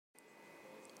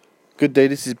Good day,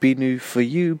 this is Binu for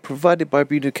you, provided by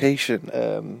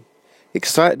Benucation.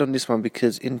 Excited on this one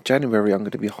because in January I'm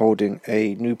going to be holding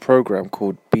a new program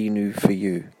called Binu for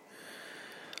you.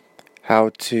 How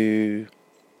to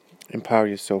empower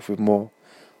yourself with more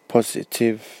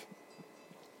positive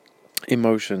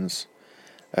emotions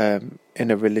in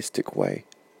a realistic way.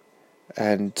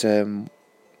 And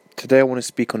today I want to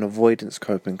speak on avoidance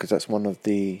coping because that's one of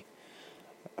the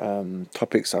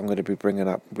topics I'm going to be bringing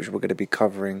up, which we're going to be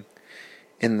covering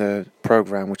in the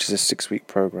program, which is a 6-week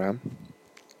program.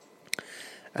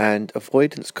 And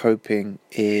avoidance coping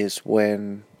is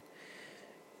when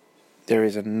there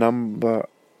is a number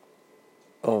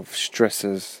of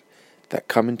stressors that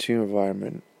come into your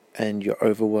environment and you're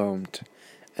overwhelmed,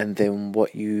 and then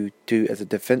what you do as a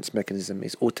defense mechanism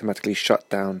is automatically shut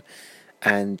down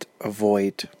and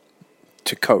avoid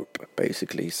to cope,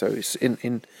 basically. So it's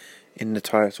in the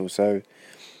title. So,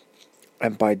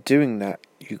 and by doing that,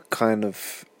 you kind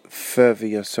of further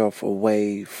yourself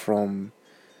away from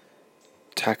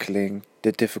tackling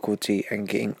the difficulty and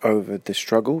getting over the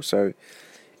struggle. So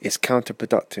it's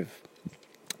counterproductive.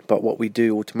 But what we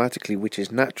do automatically, which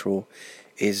is natural,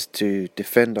 is to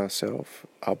defend ourselves.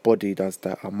 Our body does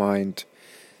that, our mind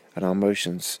and our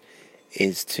emotions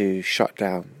is to shut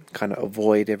down, kind of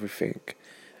avoid everything.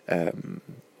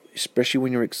 Especially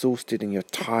when you're exhausted and you're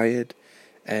tired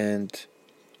and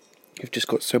you've just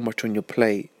got so much on your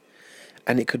plate,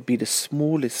 and it could be the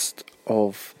smallest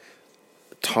of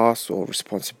tasks or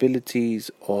responsibilities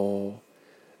or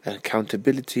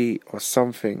accountability or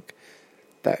something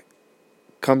that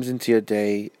comes into your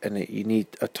day, and you need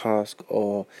a task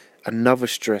or another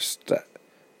stress that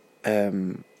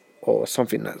or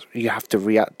something that you have to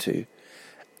react to,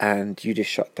 and you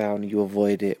just shut down, you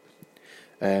avoid it.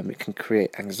 It can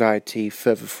create anxiety,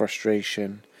 further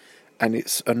frustration, and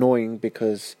it's annoying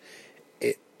because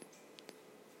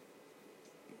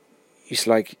it's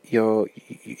like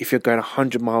if you're going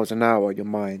 100 miles an hour, your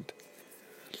mind,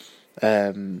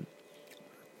 you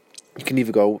can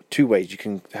either go two ways. You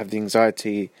can have the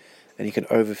anxiety and you can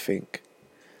overthink,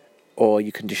 or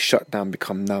you can just shut down,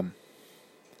 become numb.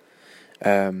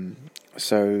 Or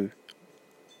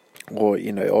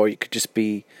you could just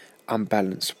be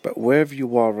unbalanced. But wherever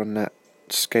you are on that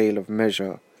scale of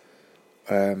measure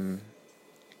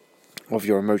of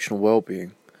your emotional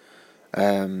well-being,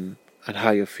 and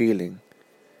how you're feeling,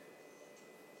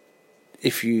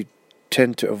 if you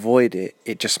tend to avoid it,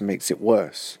 it just makes it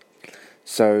worse.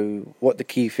 So what the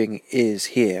key thing is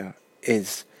here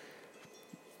is,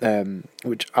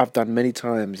 which I've done many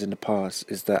times in the past,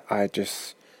 is that I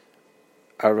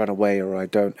run away or I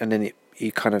don't, and then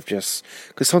you kind of just,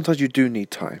 because sometimes you do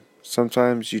need time.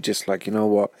 Sometimes you just like, you know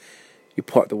what, you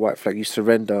put up the white flag, you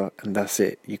surrender, and that's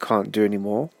it. You can't do any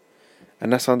more.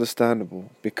 And that's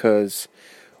understandable because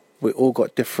we all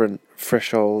got different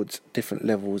thresholds, different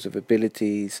levels of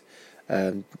abilities,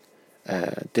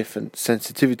 different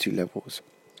sensitivity levels.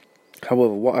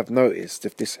 However, what I've noticed,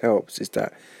 if this helps, is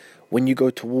that when you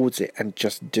go towards it and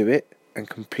just do it and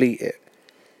complete it,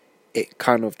 it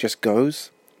kind of just goes,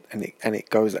 and it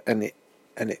goes, and it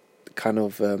kind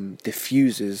of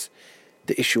diffuses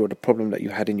the issue or the problem that you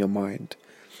had in your mind.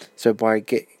 So by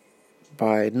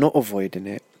not avoiding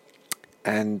it,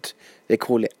 and they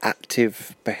call it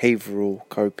active behavioural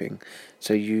coping.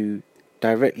 So you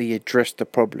directly address the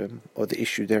problem or the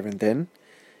issue there and then,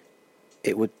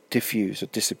 it would diffuse or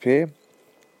disappear.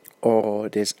 Or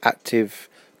there's active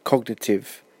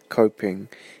cognitive coping,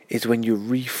 is when you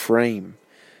reframe,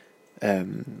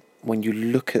 when you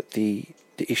look at the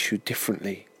issue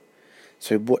differently.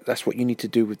 So that's what you need to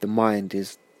do with the mind,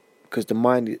 is because the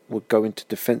mind would go into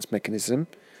defense mechanism.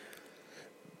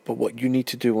 But what you need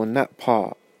to do on that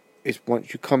part is,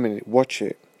 once you come in, watch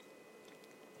it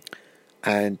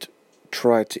and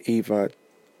try to either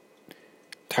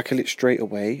tackle it straight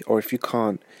away, or if you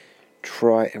can't,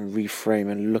 try and reframe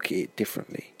and look at it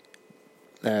differently.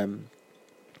 And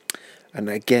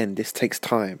again, this takes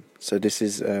time. So this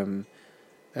is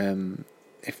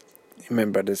if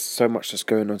remember, there's so much that's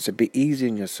going on. So be easy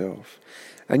on yourself,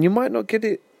 and you might not get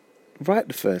it right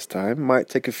the first time. It might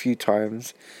take a few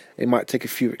times. It might take a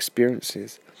few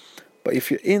experiences. But if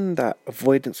you're in that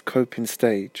avoidance coping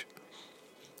stage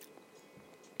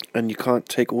and you can't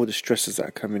take all the stresses that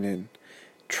are coming in,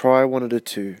 try one of the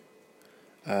two,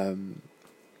 and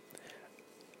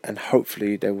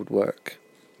hopefully they would work.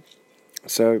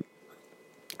 So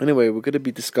anyway, we're going to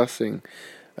be discussing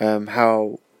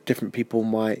how different people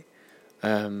might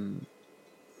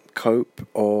cope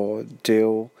or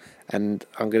deal, and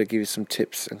I'm going to give you some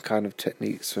tips and kind of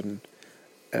techniques and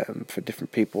for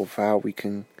different people, for how we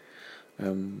can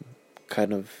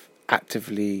kind of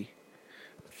actively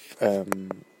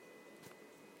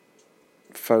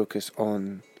focus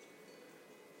on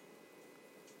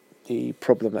the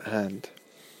problem at hand.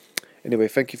 Anyway,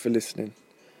 thank you for listening.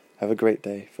 Have a great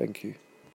day. Thank you.